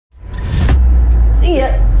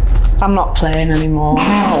I'm not playing anymore.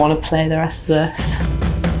 I don't want to play the rest of this.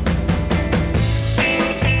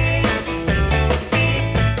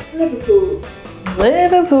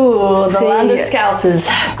 Liverpool, the land of Scousers.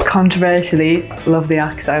 Controversially, love the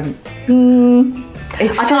accent.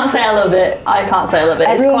 I can't say I love it. I can't say I love it.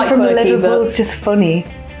 It's quite from quirky, Liverpool is just funny.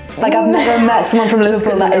 Like I've never met someone from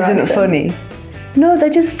Liverpool that isn't funny. No, they're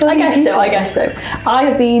just funny. I guess so. I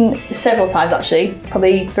have been several times actually,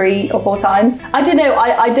 probably 3 or 4 times. I don't know,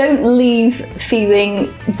 I don't leave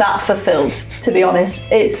feeling that fulfilled, to be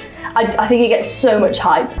honest. I think it gets so much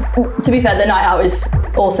hype. To be fair, the night out is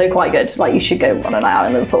also quite good. Like, you should go on a night out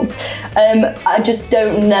in Liverpool. I just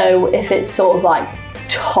don't know if it's sort of like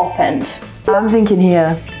top end. I'm thinking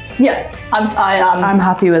here. Yeah, I'm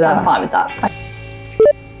happy with that. I'm fine with that.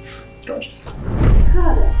 Gorgeous.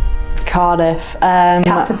 Cardiff.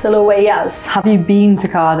 Capital of Wales. Have you been to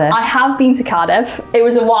Cardiff? I have been to Cardiff. It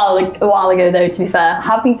was a while ago though, to be fair. I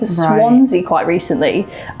have been to Swansea quite recently.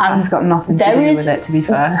 And it's got nothing to do with it, to be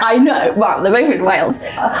fair. I know, well, they're both in Wales.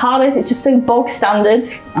 Cardiff is just so bog standard.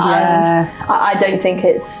 Yeah. And I don't think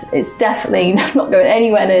it's definitely not going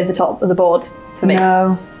anywhere near the top of the board for me.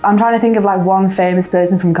 No. I'm trying to think of like one famous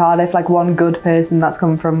person from Cardiff, like one good person that's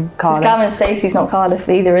come from Cardiff. Gavin Stacey's not Cardiff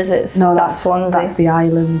either, is it? No, that's Swansea. That's the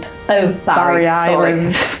island. Oh, Barry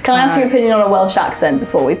Island. Can I ask your opinion on a Welsh accent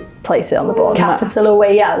before we place it on the board? Capital of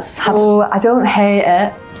Wales. Oh, I don't hate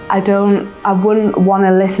it. I wouldn't want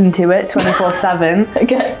to listen to it 24/7.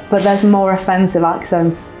 Okay. But there's more offensive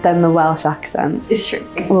accents than the Welsh accent. It's true.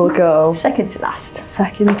 We'll go. Second to last.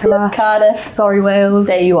 Second to last. Cardiff. Sorry, Wales.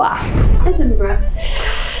 There you are. Edinburgh.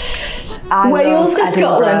 Wales to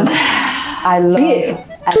Scotland. I love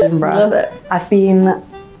Edinburgh. Love it.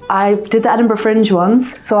 I did the Edinburgh Fringe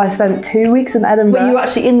once, so I spent 2 weeks in Edinburgh. Were you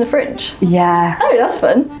actually in the Fringe? Yeah. Oh, that's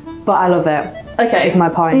fun. But I love it. Okay. Is my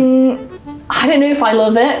point. I don't know if I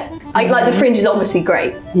love it. Like, the Fringe is obviously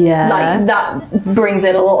great. Yeah. Like, that brings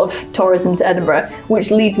in a lot of tourism to Edinburgh,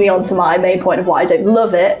 which leads me on to my main point of why I don't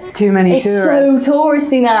love it. Too many tourists. It's so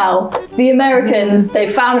touristy now. The Americans, they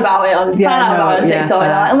found out about it on TikTok, and they're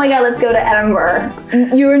like, oh my God, let's go to Edinburgh.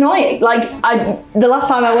 You're annoying. Like, the last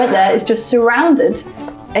time I went there, it's just surrounded.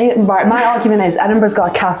 Right, my argument is Edinburgh's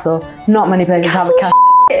got a castle. Not many places have a castle.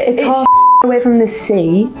 It's half away from the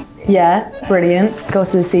sea. Yeah, brilliant. Go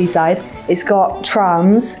to the seaside. It's got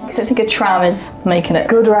trams. I don't think a tram is making it.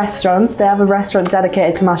 Good restaurants. They have a restaurant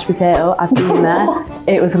dedicated to mashed potato. I've been there.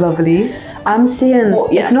 It was lovely. I'm seeing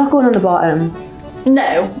it's not going on the bottom.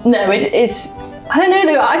 No, it is. I don't know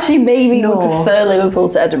though. Actually, maybe would prefer Liverpool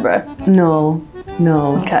to Edinburgh. No.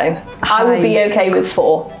 Okay, I would be okay with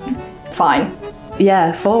 4. Fine.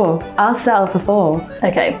 Yeah, 4. I'll settle for 4.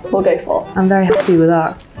 Okay, we'll go 4. I'm very happy with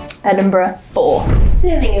that. Edinburgh, 4.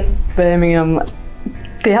 Birmingham.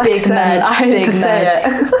 The accent, I hate to say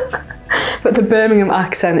it. But the Birmingham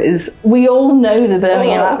accent is... We all know the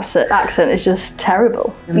Birmingham accent is just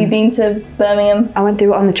terrible. Have you been to Birmingham? I went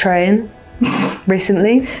through it on the train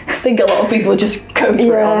recently. I think a lot of people just go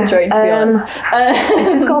through it on the train, to be honest.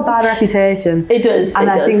 It's just got a bad reputation. It does, And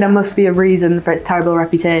I think there must be a reason for its terrible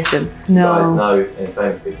reputation. No. You guys know any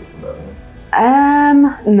famous people from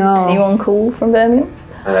Birmingham? No. Anyone cool from Birmingham?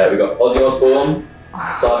 We got Ozzy Osbourne,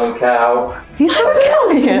 Simon Cowell,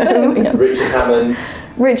 Richard Hammond.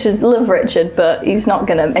 Love Richard, but he's not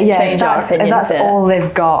going to change our opinions if that's here. all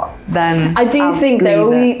they've got, then I do think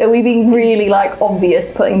though, are we being really like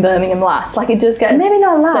obvious putting Birmingham last? Like, it just gets maybe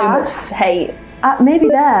not so last. much hate. Maybe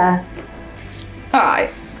there. All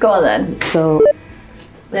right, go on then. So,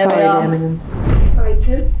 There we sorry, are. Birmingham.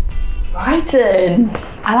 Brighton.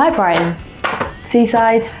 I like Brighton.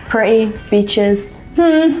 Seaside, pretty, beaches,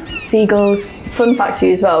 seagulls. Fun fact to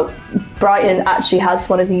you as well, Brighton actually has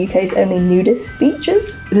one of the UK's only nudist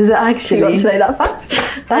beaches. Does it Do you actually? want to know that fact?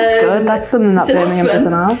 That's good. That's something that so that's Birmingham fun.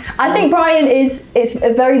 doesn't have. So. I think Brighton it's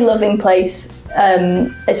a very loving place.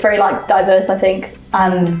 It's very like diverse, I think,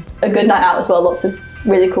 and a good night out as well. Lots of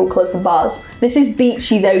really cool clubs and bars. This is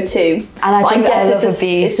beachy though too. And I guess love a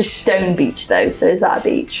beach. it's a stone beach though. So is that a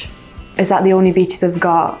beach? Is that the only beach they've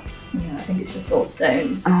got? Yeah, I think it's just all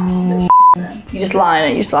stones. Oh. You just lie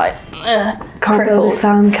in it. You're just like Can't build a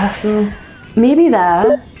sandcastle. Maybe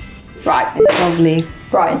there. Right. It's lovely.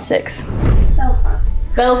 Brighton 6.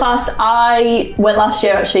 Belfast, I went last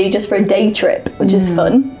year actually just for a day trip, which is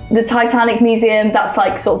fun. The Titanic Museum, that's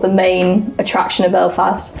like sort of the main attraction of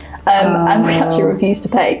Belfast. And we actually refused to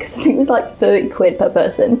pay because I think it was like 30 quid per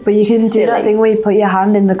person. But you can do that thing where you put your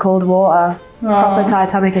hand in the cold water. Proper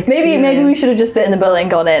Titanic experience. Maybe we should have just been in the building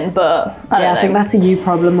and gone in, but I don't know. I think that's a you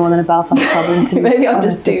problem more than a Belfast problem to me. Maybe I'm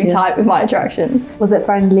just too tight with my attractions. Was it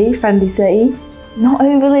friendly? Friendly city? Not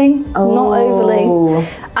overly. Oh. Not overly.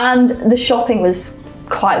 And the shopping was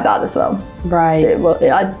quite bad as well. Right. It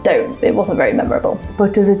wasn't very memorable.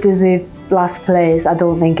 But does it deserve last place? I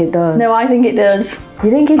don't think it does. No, I think it does.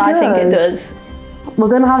 You think it does? I think it does. We're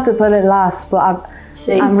gonna have to put it last, but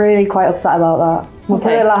I'm really quite upset about that. We'll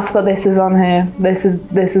put it last, but this is on here. This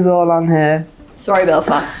is all on here. Sorry,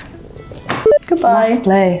 Belfast. Goodbye. Last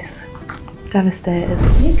place. Devastated.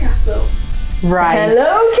 Newcastle. Right.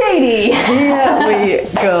 Hello, Katie. Here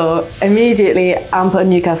we go. Immediately, I'm putting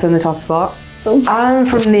Newcastle in the top spot. I'm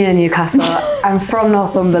from near Newcastle. I'm from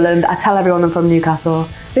Northumberland. I tell everyone I'm from Newcastle.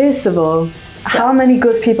 First of all, how many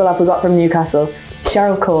good people have we got from Newcastle?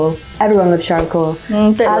 Cheryl Cole. Everyone loves Cheryl Cole.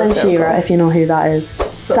 Alan Shearer, if you know who that is.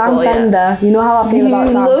 Sam Fender. You know how I feel about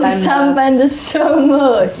Sam Fender. You love Sam Fender so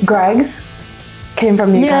much. Greg's came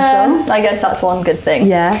from Newcastle. Yeah, I guess that's one good thing.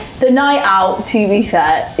 Yeah. The night out, to be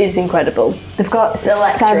fair, is incredible. They've got It's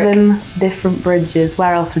electric. 7 different bridges.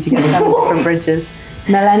 Where else would you get 7 different bridges?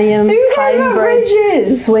 Millennium, Who cares Time about Bridge,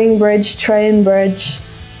 bridges? Swing Bridge, Train Bridge.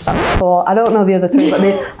 That's 4. I don't know the other 3, but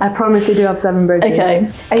I promise they do have 7 bridges.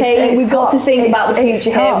 Okay. It's We've got top. to think about the It's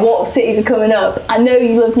future here. top. What cities are coming up? I know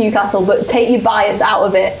you love Newcastle, but take your bias out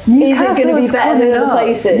of it. Is it going to be Newcastle's better than coming other up.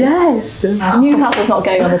 places? Yes. Newcastle's not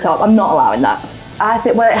going on the top. I'm not allowing that. I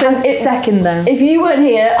think, well, it's second then. If you weren't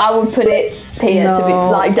here, I would put it here to be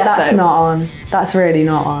like defo. That's not on. That's really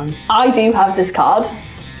not on. I do have this card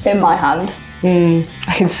in my hand. I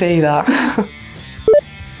can see that.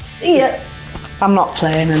 See ya. I'm not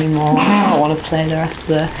playing anymore. I don't want to play the rest of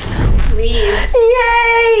this.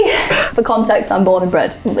 Yay! For context, I'm born and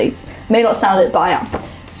bred in Leeds. May not sound it, but I am.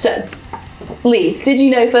 So, Leeds, did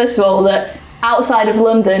you know, first of all, that outside of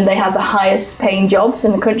London, they have the highest paying jobs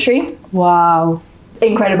in the country? Wow.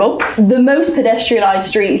 Incredible. The most pedestrianised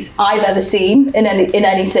streets I've ever seen in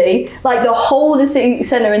any city. Like the whole of the city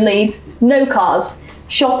centre in Leeds, no cars.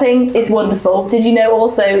 Shopping is wonderful. Did you know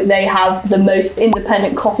also they have the most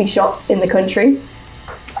independent coffee shops in the country?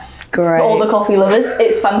 Great. For all the coffee lovers,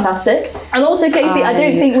 it's fantastic. And also, Katie, I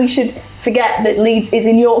don't think we should forget that Leeds is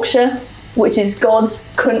in Yorkshire, which is God's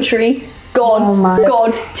country,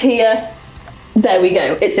 God tier. There we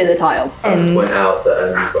go, it's in the title. I have to point out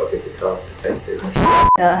that you've got to give the card to Katie.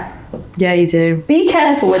 Yeah, you do. Be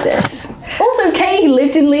careful with this. Also, Kay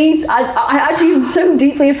lived in Leeds. I actually am so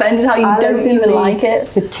deeply offended how you don't even like it.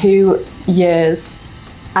 For 2 years,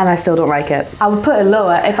 and I still don't like it. I would put it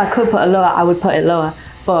lower. If I could put it lower, I would put it lower.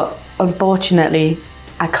 But unfortunately,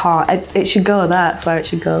 I can't. It should go there. That's where it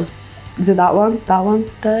should go. Is it that one? That one?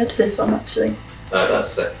 Third? It's this one, actually. No,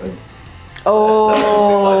 that's second. Oh.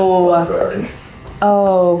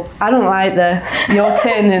 Oh. I don't like this. You're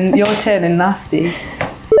turning nasty.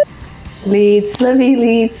 Leeds. Love you,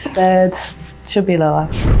 Leeds. Third. Should be lower.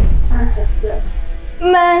 Manchester.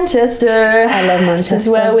 I love Manchester. This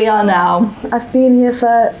is where we are now. I've been here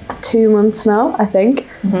for 2 months now, I think.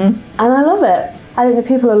 And I love it. I think the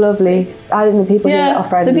people are lovely. I think the people here are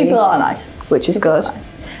friendly. The people are nice. Which is good.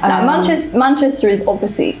 Nice. Now, Manchester is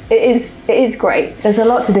obviously, it is great. There's a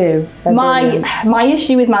lot to do. My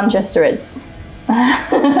issue with Manchester is...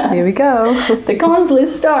 Here we go. The cons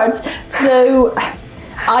list starts. So...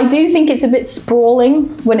 I do think it's a bit sprawling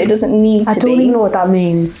when it doesn't need to be. I don't even know what that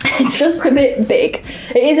means. It's just a bit big.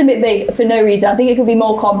 It is a bit big for no reason. I think it could be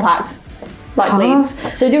more compact, like Leeds.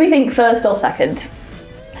 So do we think first or second?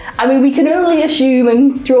 I mean, we can only assume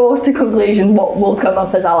and draw to conclusion what will come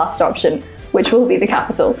up as our last option, which will be the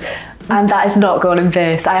capital. And that is not going in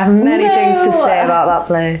first. I have many things to say about that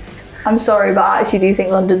place. I'm sorry, but I actually do think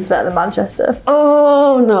London's better than Manchester.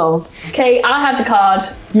 Oh, no. Okay, I have the card.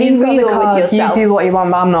 Be real with yourself. You do what you want,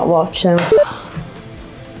 but I'm not watching.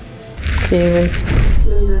 Fuming.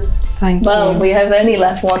 Thank you. Well, we have only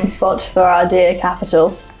left one spot for our dear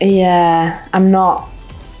capital. Yeah, I'm not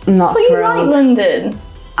But you thrilled. like London.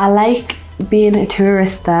 I like being a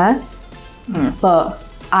tourist there, but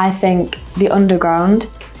I think the underground,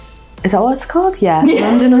 is that what it's called? Yeah,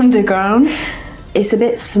 London Underground. It's a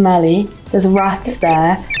bit smelly. There's rats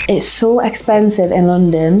there. It's so expensive in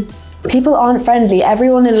London. People aren't friendly.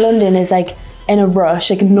 Everyone in London is like in a rush.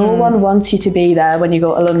 Like no one wants you to be there when you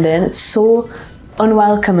go to London. It's so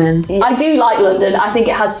unwelcoming. I do like London. I think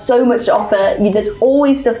it has so much to offer. There's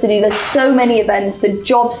always stuff to do. There's so many events. The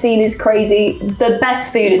job scene is crazy. The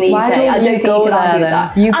best food in the UK. I don't think you can argue with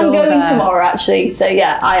that. I'm going tomorrow actually, so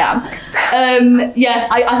yeah, I am.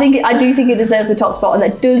 I do think it deserves the top spot, and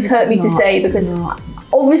that does hurt me to say because I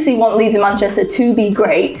obviously want Leeds and Manchester to be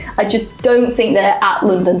great. I just don't think they're at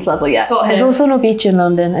London's level yet. There's also no beach in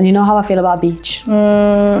London, and you know how I feel about beach.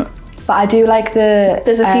 But But I do like the.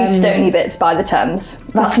 There's a few stony bits by the Thames.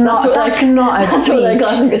 That's not a That's beach. what they're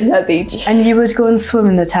classing as their beach. And you would go and swim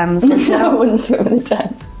in the Thames, would you? I wouldn't swim in the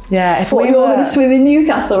Thames. Yeah, if What, we you're were going to swim in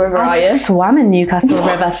Newcastle River, are you? swam in Newcastle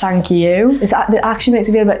River, thank you. It actually makes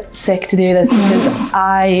me feel a bit sick to do this because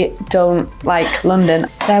I don't like London.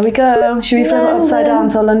 There we go. Should we flip it upside down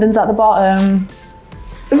so London's at the bottom?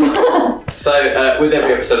 So with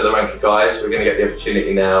every episode of The Ranking Guys, we're going to get the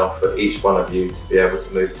opportunity now for each one of you to be able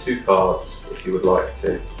to move 2 cards if you would like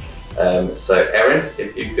to. So Erin,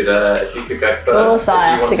 if you could go first. Of course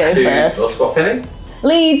I have to go first. Or spot penny.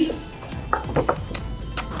 Leeds.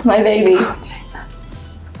 My baby.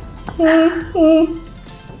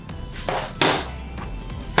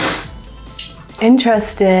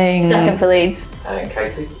 Interesting. Second for Leeds. And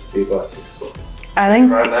Katie, if you'd like to swap I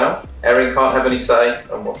think right now. Erin can't have any say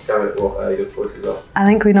on what your choices are. I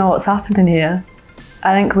think we know what's happening here.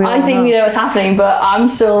 I think we know what's happening, but I'm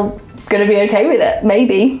still gonna be okay with it.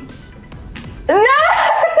 Maybe. No!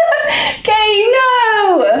 Kay,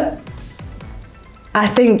 no! I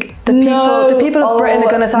think the people of Britain are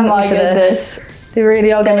going to thank me for this. They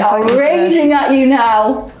really are going to thank me for this. They are raging at you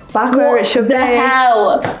now. Back where it should be. What the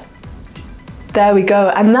hell? There we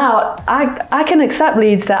go. And now I can accept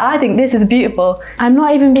Leeds there. I think this is beautiful. I'm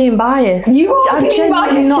not even being biased. You are I'm being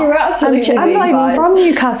biased. You're absolutely I'm not being even biased. from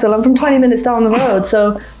Newcastle. I'm from 20 minutes down the road,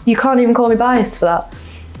 so you can't even call me biased for that.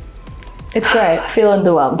 It's great. I feel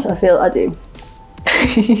underwhelmed. I do.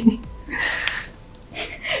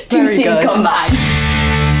 2 Very C's good. combined.